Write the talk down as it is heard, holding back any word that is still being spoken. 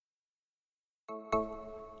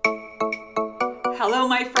Hello,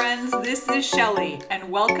 my friends. This is Shelley, and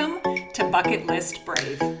welcome to Bucket List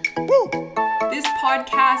Brave. Woo! This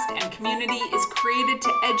podcast and community is created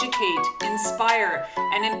to educate, inspire,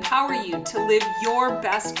 and empower you to live your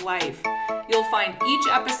best life. You'll find each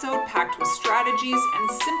episode packed with strategies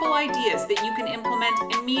and simple ideas that you can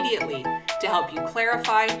implement immediately to help you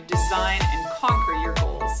clarify, design, and conquer your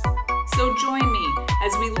goals. So join me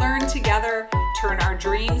as we learn together, turn our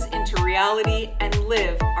dreams into reality, and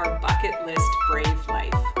live our bucket list brave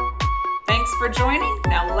life. Thanks for joining.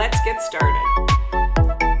 Now let's get started.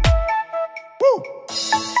 Woo!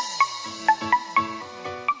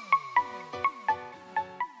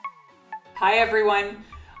 Hi everyone.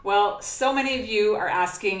 Well, so many of you are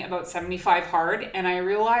asking about 75 Hard, and I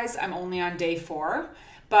realize I'm only on day 4,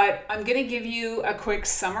 but I'm going to give you a quick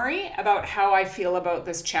summary about how I feel about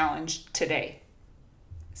this challenge today.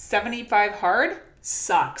 75 Hard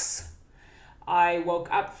sucks. I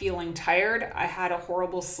woke up feeling tired. I had a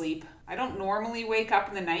horrible sleep. I don't normally wake up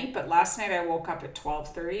in the night, but last night I woke up at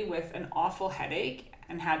 12:30 with an awful headache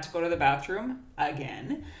and had to go to the bathroom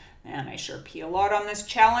again. And I sure pee a lot on this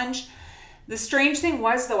challenge. The strange thing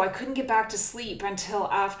was, though, I couldn't get back to sleep until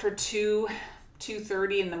after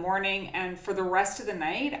 2:30 in the morning, and for the rest of the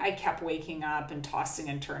night, I kept waking up and tossing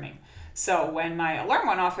and turning. So when my alarm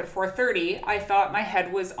went off at 4:30, I thought my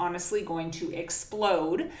head was honestly going to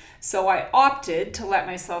explode, so I opted to let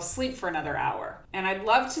myself sleep for another hour. And I'd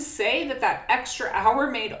love to say that that extra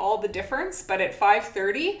hour made all the difference, but at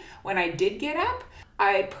 5:30, when I did get up,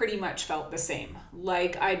 I pretty much felt the same,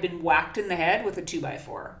 like I'd been whacked in the head with a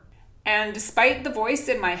 2x4. And despite the voice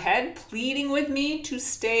in my head pleading with me to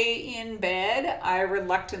stay in bed, I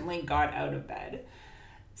reluctantly got out of bed.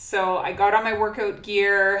 So I got on my workout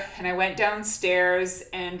gear and I went downstairs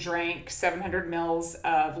and drank 700 mils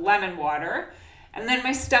of lemon water. And then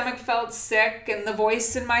my stomach felt sick and the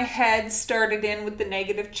voice in my head started in with the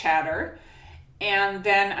negative chatter. And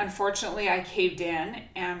then unfortunately I caved in,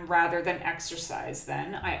 and rather than exercise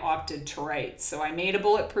then, I opted to write. So I made a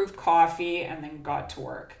bulletproof coffee and then got to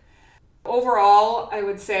work. Overall, I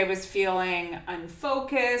would say I was feeling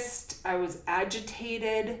unfocused, I was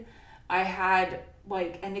agitated, I had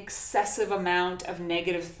an excessive amount of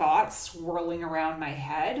negative thoughts swirling around my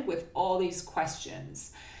head with all these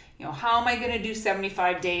questions. How am I going to do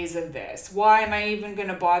 75 days of this? Why am I even going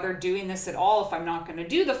to bother doing this at all if I'm not going to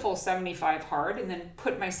do the full 75 hard and then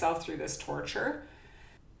put myself through this torture?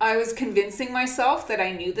 I was convincing myself that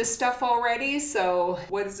I knew this stuff already, so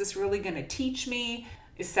what is this really going to teach me?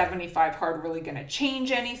 Is 75 hard really going to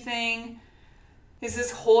change anything? Is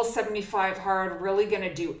this whole 75 hard really going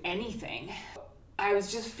to do anything? I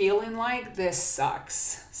was just feeling like this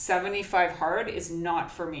sucks. 75 hard is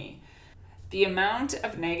not for me. The amount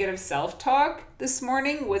of negative self-talk this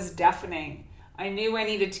morning was deafening. I knew I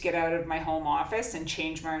needed to get out of my home office and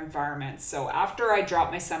change my environment. So after I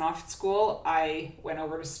dropped my son off at school, I went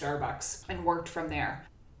over to Starbucks and worked from there.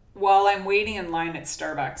 While I'm waiting in line at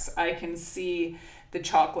Starbucks, I can see the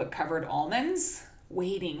chocolate-covered almonds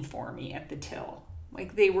waiting for me at the till.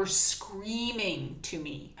 Like they were screaming to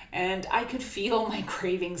me, and I could feel my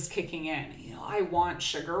cravings kicking in. I want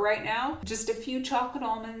sugar right now. Just a few chocolate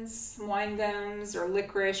almonds, some wine gums or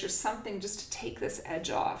licorice or something just to take this edge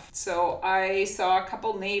off. So I saw a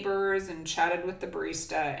couple neighbors and chatted with the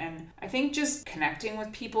barista, and I think just connecting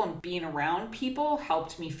with people and being around people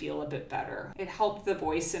helped me feel a bit better. It helped the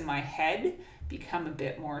voice in my head become a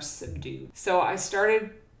bit more subdued. So I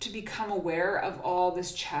started to become aware of all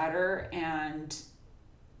this chatter and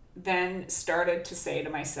then started to say to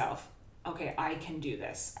myself, okay, I can do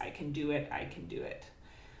this. I can do it. I can do it.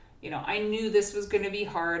 I knew this was going to be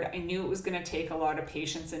hard. I knew it was going to take a lot of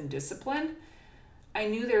patience and discipline. I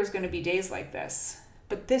knew there was going to be days like this,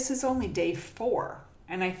 but this is only day 4.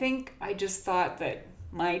 And I think I just thought that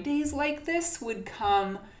my days like this would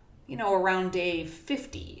come, around day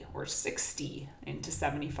 50 or 60 into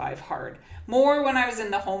 75 hard. More when I was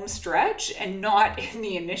in the home stretch and not in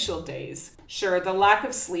the initial days. Sure, the lack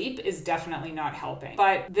of sleep is definitely not helping,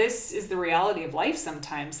 but this is the reality of life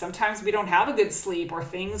sometimes. Sometimes we don't have a good sleep, or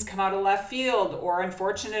things come out of left field, or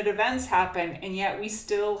unfortunate events happen, and yet we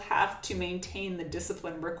still have to maintain the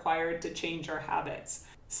discipline required to change our habits.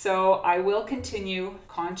 So I will continue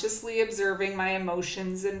consciously observing my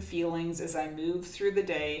emotions and feelings as I move through the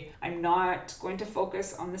day. I'm not going to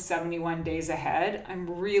focus on the 71 days ahead. I'm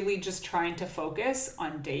really just trying to focus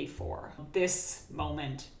on day 4, this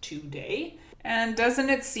moment today. And doesn't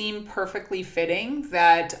it seem perfectly fitting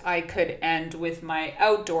that I could end with my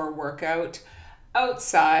outdoor workout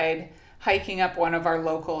outside, hiking up one of our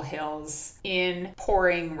local hills in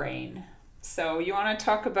pouring rain? So you want to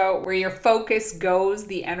talk about where your focus goes,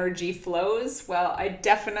 the energy flows? Well, I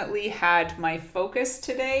definitely had my focus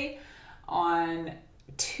today on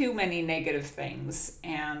too many negative things,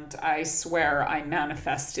 and I swear I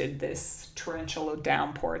manifested this torrential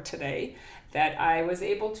downpour today that I was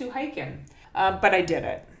able to hike in, but I did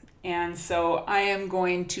it, and so I am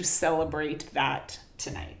going to celebrate that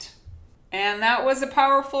tonight. And that was a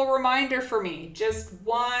powerful reminder for me, just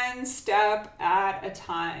one step at a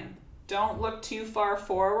time. Don't look too far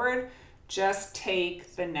forward, just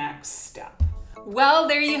take the next step. Well,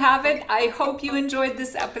 there you have it. I hope you enjoyed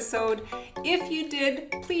this episode. If you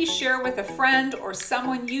did, please share with a friend or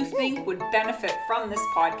someone you think would benefit from this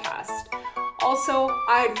podcast. Also,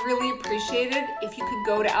 I'd really appreciate it if you could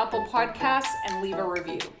go to Apple Podcasts and leave a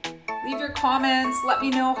review. Leave your comments, let me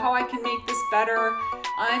know how I can make this better.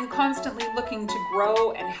 I'm constantly looking to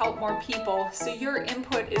grow and help more people, so your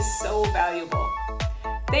input is so valuable.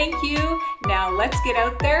 Thank you. Now let's get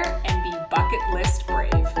out there and be bucket list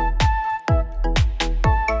brave.